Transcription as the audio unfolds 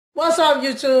What's up,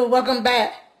 YouTube? Welcome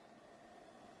back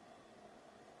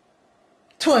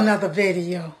to another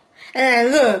video. And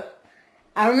look,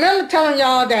 I remember telling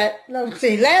y'all that,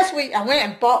 last week I went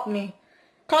and caught me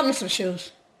some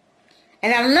shoes.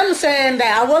 And I remember saying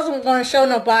that I wasn't going to show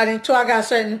nobody until I got a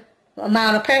certain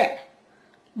amount of pair.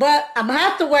 But I'm going to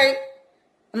have to wait.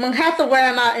 I'm going to have to wear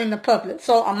them out in the public.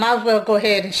 So I might as well go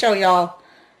ahead and show y'all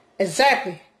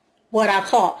exactly what I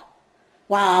caught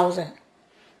while I was in.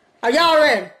 Are y'all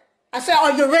ready? I said,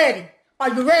 are you ready?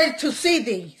 Are you ready to see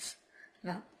these?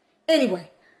 No.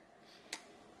 Anyway,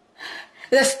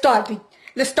 let's start the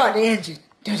engine.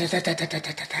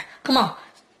 Come on.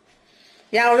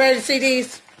 Y'all ready to see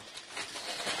these?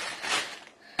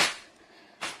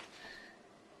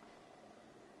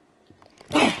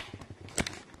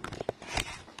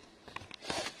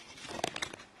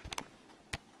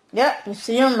 Yep, you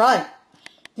see them right.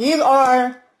 These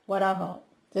are what I bought.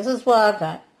 This is what I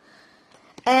got.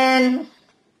 And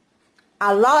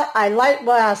I like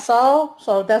what I saw,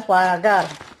 so that's why I got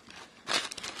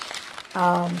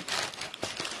them.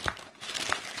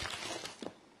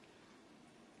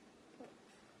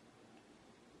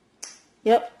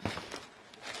 Yep.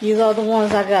 These are the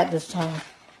ones I got this time.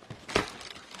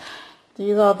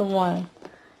 These are the ones.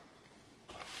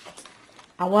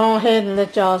 I went ahead and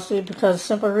let y'all see because the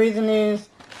simple reason is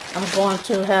I'm going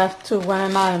to have to wear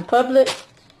them out in public.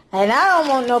 And I don't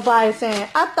want nobody saying,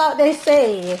 I thought they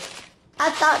said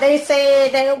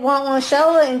they won't want to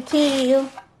show it until.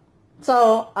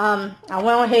 So, I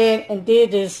went ahead and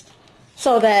did this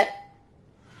so that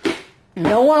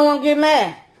no one won't get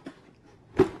mad.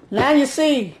 Now you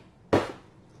see.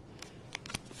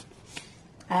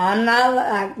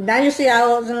 Now you see I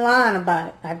wasn't lying about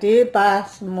it. I did buy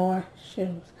some more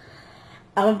shoes.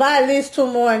 I'm going to buy at least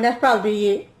 2 more and that's probably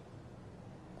it.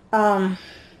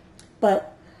 But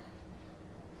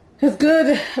it's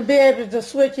good to be able to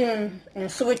switch in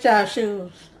and switch out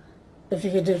shoes if you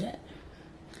could do that.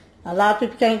 A lot of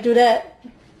people can't do that,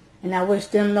 and I wish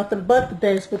them nothing but the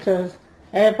best because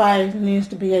everybody needs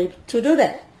to be able to do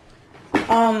that.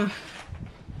 I'm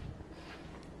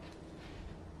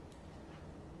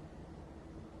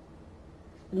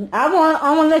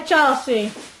gonna let y'all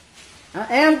see.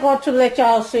 I am going to let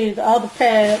y'all see the other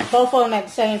pair, both of them at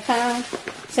the same time,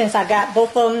 since I got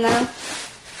both of them now.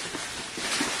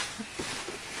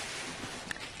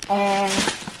 And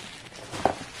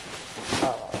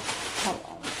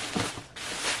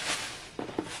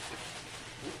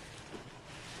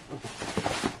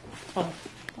hold on.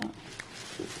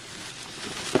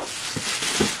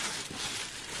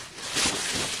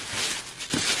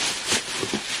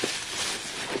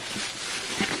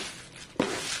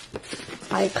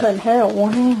 I couldn't hair with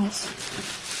one hand.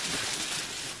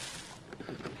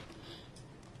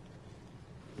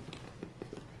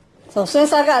 So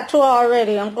since I got 2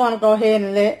 already, I'm going to go ahead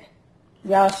and let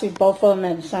y'all see both of them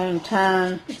at the same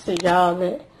time. See y'all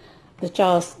let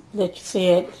you see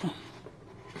it.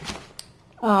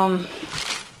 I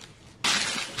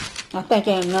think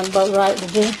it ain't nothing but right to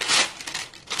do.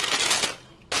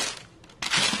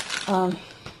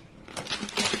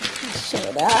 Let's show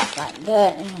it out like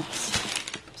that.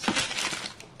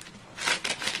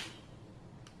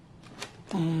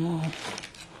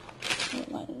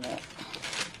 Like that.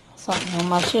 Something on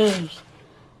my shoes.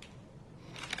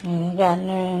 And I got there, you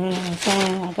know what I'm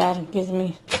saying? I gotta give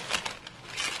me.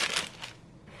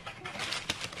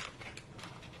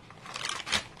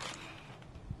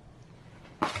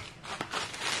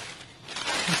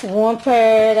 That's one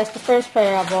pair, that's the first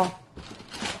pair I bought.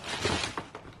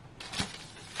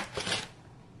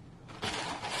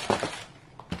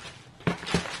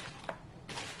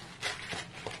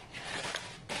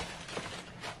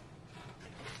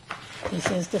 This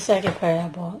is the second pair I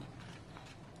bought.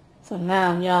 So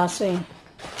now y'all see.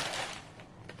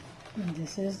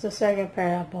 This is the second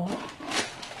pair I bought.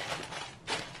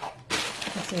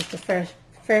 This is the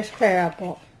first pair I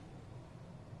bought.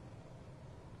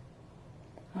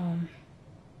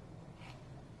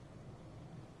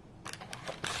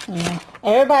 Yeah.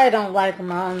 Everybody don't like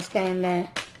them. I understand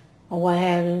that or what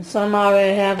have you. Some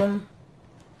already have them.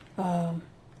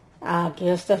 I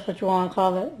guess that's what you want to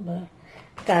call it, but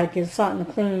gotta get something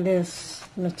to clean this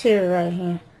material right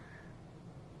here.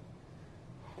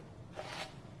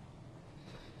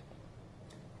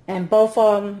 And both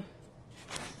of them,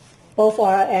 both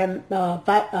are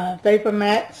Vapor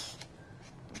Max.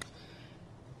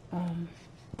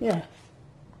 Yeah,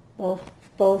 both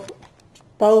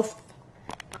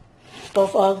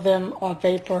of them are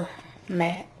Vapor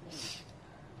Max.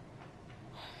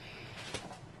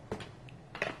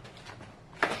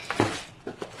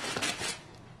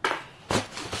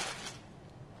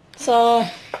 So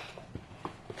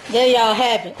there y'all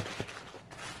have it.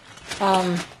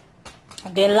 I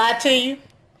didn't lie to you.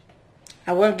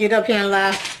 I won't get up here and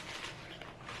lie,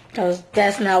 because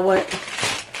that's not what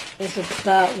it's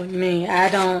about with me. I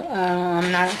don't,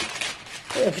 I'm not,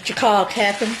 what you call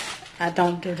capping, I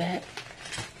don't do that.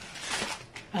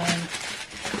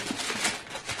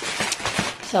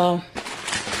 So,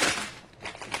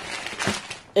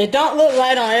 it don't look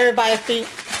right on everybody's feet.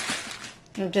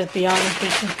 I'll just be honest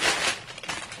with you.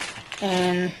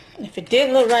 And if it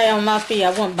didn't look right on my feet,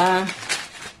 I wouldn't buy them.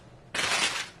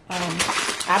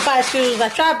 I buy shoes. I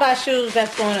try to buy shoes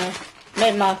that's gonna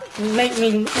make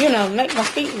me, you know, make my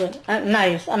feet look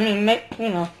nice. I mean, make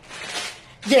my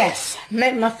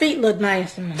feet look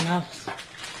nice in my mouth.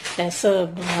 That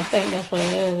sub, I think that's what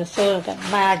it is. The sub, that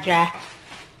mile dry.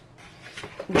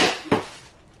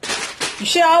 You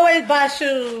should always buy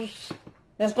shoes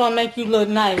that's gonna make you look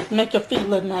nice, make your feet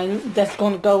look nice. That's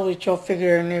gonna go with your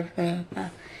figure and everything.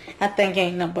 I think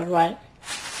ain't nothing but right.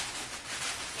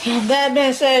 That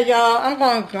being said, y'all, I'm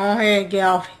gonna go ahead and get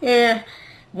off here.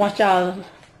 Want y'all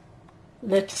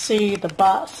let you see the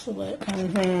box what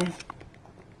comes in.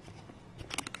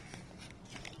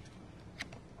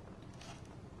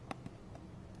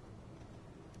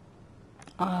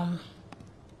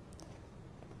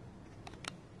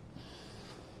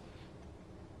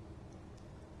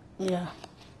 Yeah.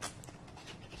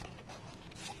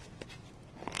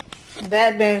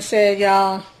 That being said,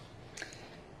 y'all,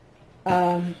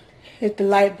 hit the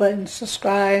like button,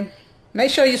 subscribe. Make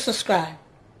sure you subscribe,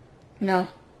 you know,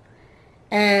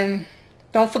 and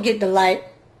don't forget to like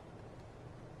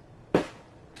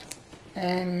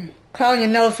and call your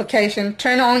notification.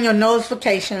 Turn on your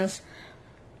notifications.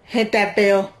 Hit that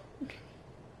bell.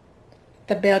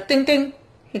 The bell, ding ding.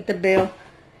 Hit the bell,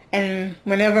 and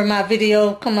whenever my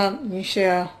video come up, you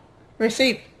shall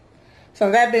receive. So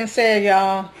that being said,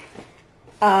 y'all,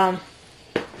 I'm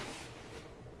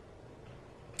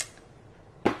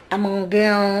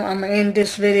gonna end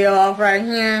this video off right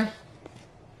here.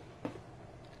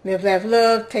 Live, laugh,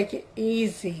 love. Take it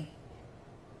easy.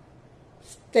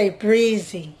 Stay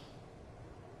breezy.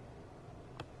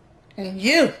 And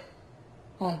you,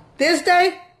 on this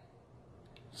day,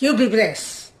 you be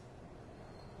blessed.